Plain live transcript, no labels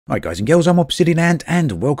Hi guys and girls, I'm Obsidian Ant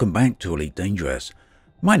and welcome back to Elite Dangerous.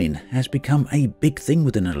 Mining has become a big thing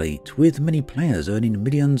within Elite, with many players earning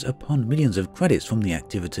millions upon millions of credits from the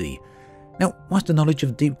activity. Now, whilst the knowledge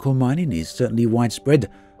of deep core mining is certainly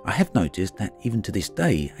widespread, I have noticed that even to this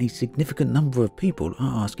day, a significant number of people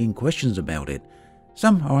are asking questions about it.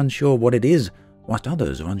 Some are unsure what it is, whilst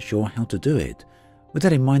others are unsure how to do it. With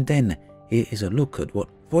that in mind then, here is a look at what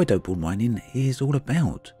Void Opal mining is all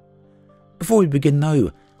about. Before we begin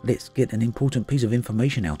though, let's get an important piece of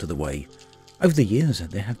information out of the way. Over the years,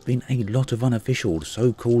 there have been a lot of unofficial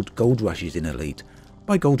so-called gold rushes in Elite.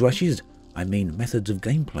 By gold rushes, I mean methods of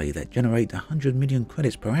gameplay that generate 100 million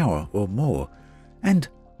credits per hour or more. And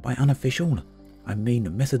by unofficial, I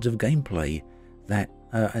mean methods of gameplay that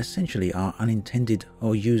essentially are unintended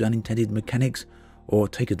or use unintended mechanics or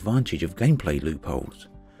take advantage of gameplay loopholes.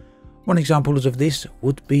 One example of this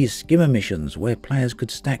would be skimmer missions, where players could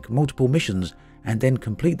stack multiple missions and then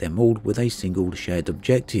complete them all with a single shared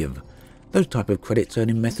objective. Those type of credits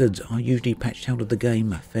earning methods are usually patched out of the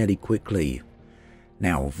game fairly quickly.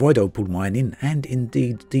 Now, Void Opal mining, and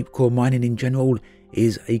indeed deep core mining in general,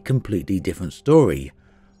 is a completely different story.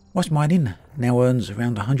 Whilst mining now earns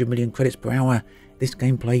around 100 million credits per hour, this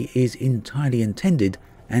gameplay is entirely intended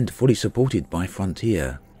and fully supported by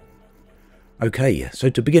Frontier. Okay, so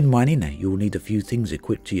to begin mining, you'll need a few things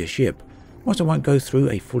equipped to your ship. Whilst I won't go through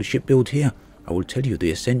a full ship build here, I will tell you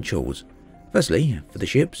the essentials. Firstly, for the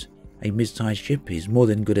ships, a mid-sized ship is more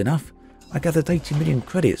than good enough. I gathered 80 million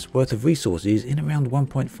credits worth of resources in around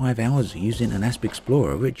 1.5 hours using an Asp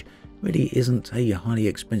Explorer, which really isn't a highly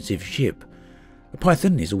expensive ship. A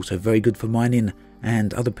Python is also very good for mining,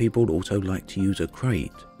 and other people also like to use a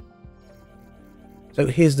crate. So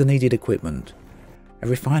here's the needed equipment. A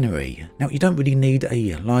refinery. Now, you don't really need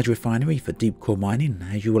a large refinery for deep core mining,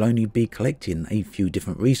 as you will only be collecting a few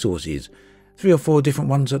different resources, 3 or 4 different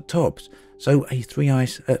ones at tops, so a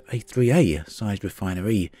 3A sized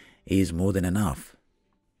refinery is more than enough.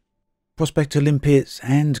 Prospector limpets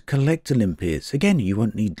and collector limpets. Again, you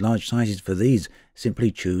won't need large sizes for these,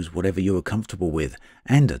 simply choose whatever you are comfortable with,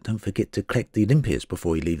 and don't forget to collect the limpets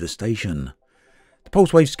before you leave the station. The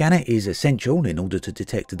pulse wave scanner is essential in order to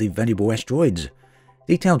detect the valuable asteroids.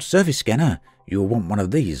 Detailed surface scanner, you'll want one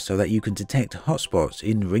of these so that you can detect hotspots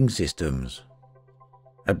in ring systems.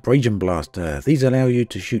 Abrasion blaster, these allow you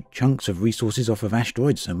to shoot chunks of resources off of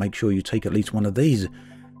asteroids, so make sure you take at least one of these.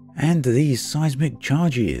 And these seismic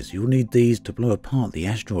charges, you'll need these to blow apart the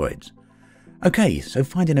asteroids. Okay, so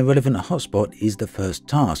finding a relevant hotspot is the first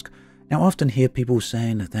task. Now I often hear people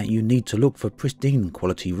saying that you need to look for pristine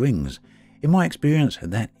quality rings. In my experience,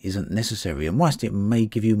 that isn't necessary, and whilst it may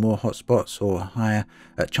give you more hotspots or higher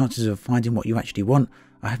chances of finding what you actually want,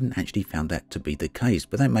 I haven't actually found that to be the case,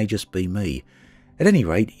 but that may just be me. At any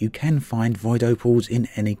rate, you can find Void Opals in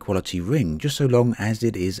any quality ring, just so long as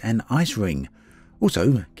it is an ice ring.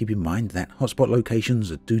 Also, keep in mind that hotspot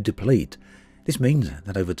locations do deplete. This means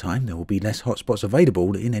that over time there will be less hotspots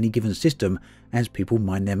available in any given system as people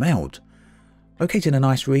mine them out. Locating an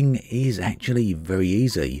ice ring is actually very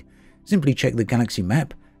easy. Simply check the galaxy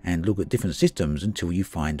map and look at different systems until you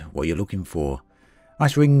find what you're looking for.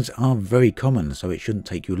 Ice rings are very common, so it shouldn't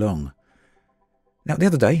take you long. Now, the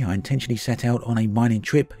other day I intentionally set out on a mining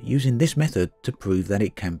trip using this method to prove that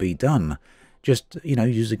it can be done. Just,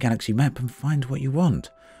 use the galaxy map and find what you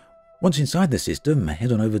want. Once inside the system,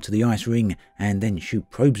 head on over to the ice ring and then shoot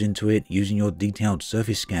probes into it using your detailed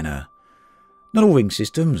surface scanner. Not all ring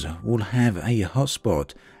systems will have a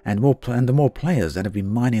hotspot, and the more players that have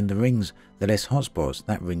been mining the rings, the less hotspots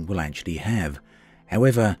that ring will actually have.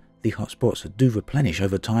 However, the hotspots do replenish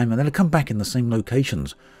over time and they'll come back in the same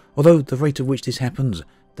locations, although the rate at which this happens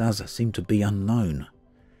does seem to be unknown.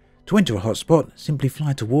 To enter a hotspot, simply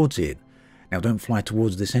fly towards it. Now don't fly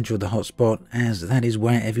towards the centre of the hotspot, as that is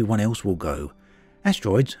where everyone else will go.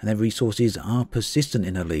 Asteroids and their resources are persistent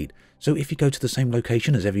in Elite, so if you go to the same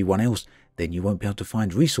location as everyone else, then you won't be able to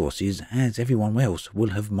find resources as everyone else will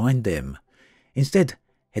have mined them. Instead,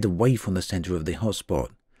 head away from the centre of the hotspot.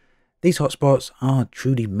 These hotspots are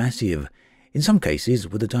truly massive, in some cases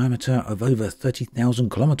with a diameter of over 30,000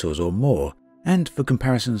 kilometers or more, and for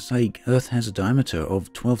comparison's sake, Earth has a diameter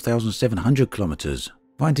of 12,700 kilometers.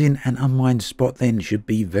 Finding an unmined spot then should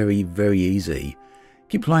be very, very easy.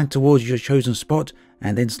 Keep flying towards your chosen spot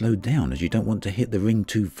and then slow down, as you don't want to hit the ring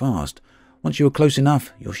too fast. Once you are close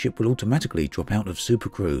enough, your ship will automatically drop out of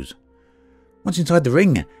supercruise. Once inside the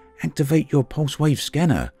ring, activate your pulse wave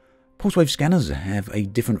scanner. Pulse wave scanners have a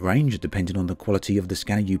different range depending on the quality of the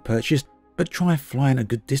scanner you purchased, but try flying a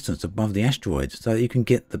good distance above the asteroids so that you can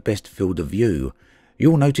get the best field of view.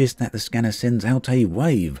 You'll notice that the scanner sends out a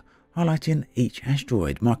wave. highlighting each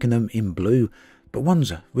asteroid, marking them in blue, but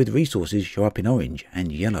ones with resources show up in orange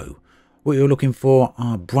and yellow. What you're looking for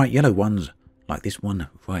are bright yellow ones, like this one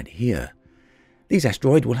right here. These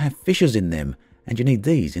asteroids will have fissures in them, and you need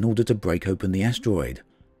these in order to break open the asteroid.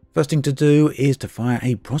 First thing to do is to fire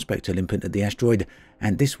a prospector limp at the asteroid,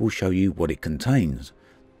 and this will show you what it contains.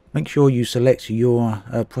 Make sure you select your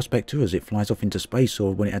prospector as it flies off into space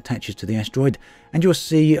or when it attaches to the asteroid, and you'll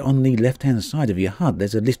see on the left hand side of your HUD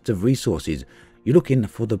there's a list of resources. You're looking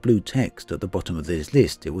for the blue text at the bottom of this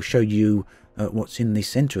list. It will show you what's in the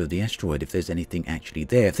center of the asteroid if there's anything actually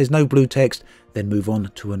there. If there's no blue text, then move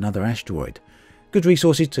on to another asteroid. Good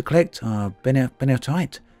resources to collect are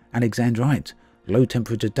Benotite, Alexandrite, low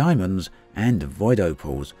temperature diamonds, and Void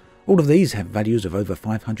Opals. All of these have values of over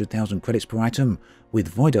 500,000 credits per item, with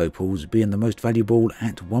Void Opals being the most valuable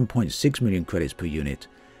at 1.6 million credits per unit.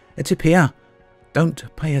 A tip here: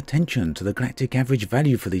 don't pay attention to the galactic average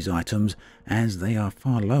value for these items, as they are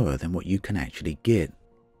far lower than what you can actually get.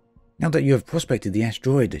 Now that you have prospected the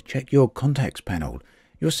asteroid, check your contacts panel.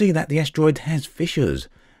 You'll see that the asteroid has fissures.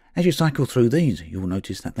 As you cycle through these, you'll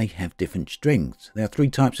notice that they have different strengths. There are 3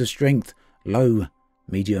 types of strength: low,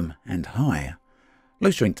 medium, and high. Low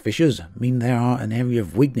strength fissures mean there are an area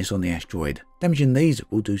of weakness on the asteroid. Damaging these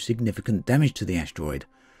will do significant damage to the asteroid.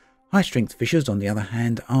 High strength fissures, on the other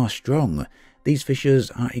hand, are strong. These fissures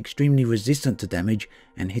are extremely resistant to damage,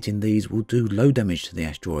 and hitting these will do low damage to the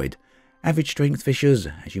asteroid. Average strength fissures,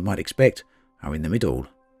 as you might expect, are in the middle.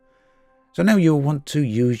 So now you'll want to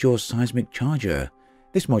use your seismic charger.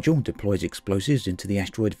 This module deploys explosives into the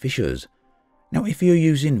asteroid fissures. Now if you're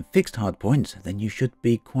using fixed hardpoints, then you should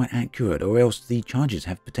be quite accurate, or else the charges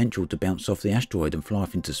have potential to bounce off the asteroid and fly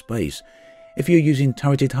off into space. If you're using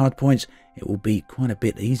turreted hardpoints, it will be quite a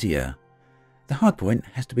bit easier. The hardpoint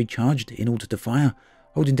has to be charged in order to fire.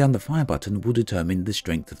 Holding down the fire button will determine the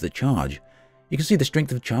strength of the charge. You can see the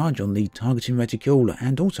strength of charge on the targeting reticule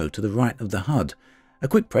and also to the right of the HUD. A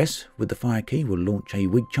quick press with the fire key will launch a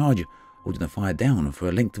weak charge. Holding the fire down for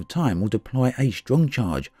a length of time will deploy a strong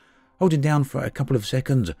charge. Holding down for a couple of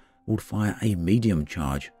seconds will fire a medium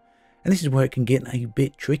charge. And this is where it can get a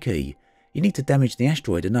bit tricky. You need to damage the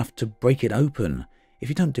asteroid enough to break it open. If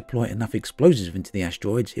you don't deploy enough explosives into the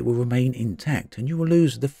asteroids, it will remain intact and you will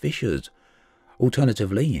lose the fissures.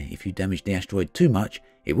 Alternatively, if you damage the asteroid too much,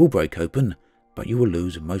 it will break open, but you will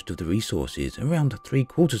lose most of the resources. Around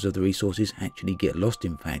 3/4 of the resources actually get lost,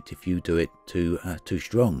 in fact, if you do it too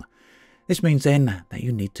strong. This means then that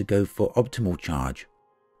you need to go for optimal charge.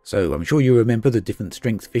 So I'm sure you remember the different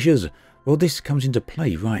strength fissures. Well, this comes into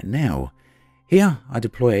play right now. Here I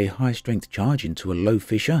deploy a high strength charge into a low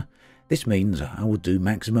fissure. This means I will do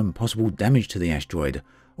maximum possible damage to the asteroid.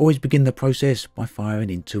 Always begin the process by firing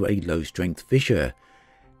into a low strength fissure.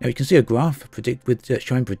 Now you can see a graph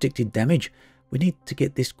showing predicted damage. We need to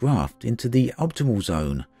get this graph into the optimal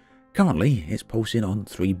zone. Currently it's pulsing on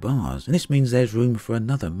 3 bars, and this means there's room for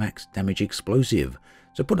another max damage explosive.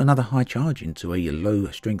 So put another high charge into a low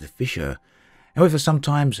strength fissure. However,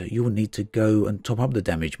 sometimes you will need to go and top up the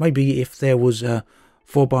damage. Maybe if there was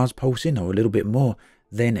 4 bars pulsing or a little bit more,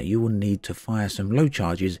 then you will need to fire some low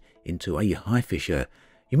charges into a high fissure.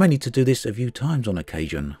 You may need to do this a few times on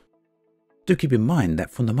occasion. Do keep in mind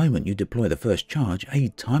that from the moment you deploy the first charge, a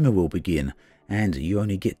timer will begin, and you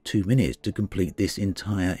only get 2 minutes to complete this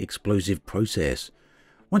entire explosive process.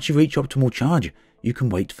 Once you reach optimal charge, you can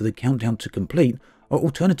wait for the countdown to complete, or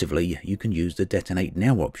alternatively, you can use the Detonate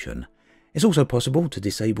Now option. It's also possible to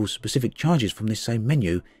disable specific charges from this same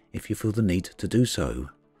menu if you feel the need to do so.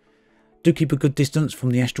 Do keep a good distance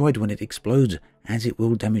from the asteroid when it explodes, as it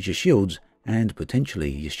will damage your shields and potentially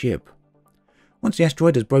your ship. Once the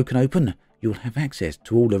asteroid has broken open, you'll have access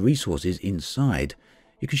to all the resources inside.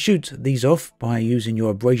 You can shoot these off by using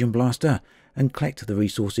your abrasion blaster and collect the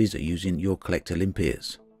resources using your collector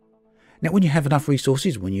limpets. Now when you have enough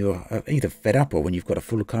resources, when you're either fed up or when you've got a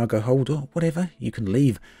full cargo hold or whatever, you can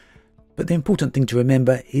leave. But the important thing to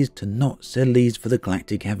remember is to not sell these for the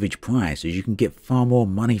galactic average price, as you can get far more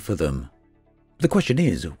money for them. The question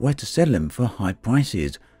is where to sell them for high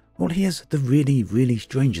prices. Well, here's the really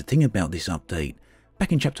strange thing about this update.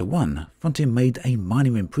 Back in Chapter 1, Frontier made a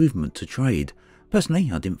minor improvement to trade.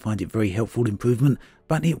 Personally, I didn't find it a very helpful improvement,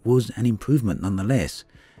 but it was an improvement nonetheless.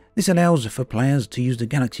 This allows for players to use the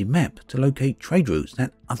galaxy map to locate trade routes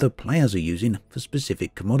that other players are using for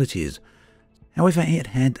specific commodities. However, it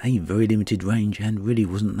had a very limited range and really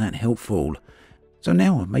wasn't that helpful. So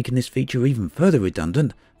now, making this feature even further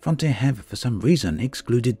redundant, Frontier have for some reason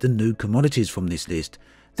excluded the new commodities from this list.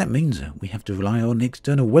 That means we have to rely on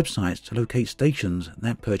external websites to locate stations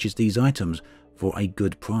that purchase these items for a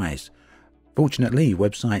good price. Fortunately,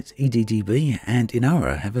 websites EDDB and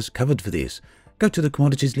Inara have us covered for this. Go to the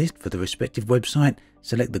commodities list for the respective website,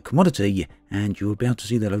 select the commodity, and you will be able to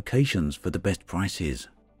see the locations for the best prices.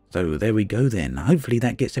 So there we go then. Hopefully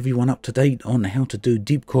that gets everyone up to date on how to do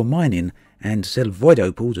deep core mining and sell Void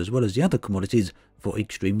Opals as well as the other commodities for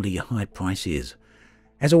extremely high prices.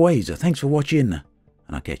 As always, thanks for watching, and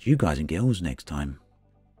I'll catch you guys and girls next time.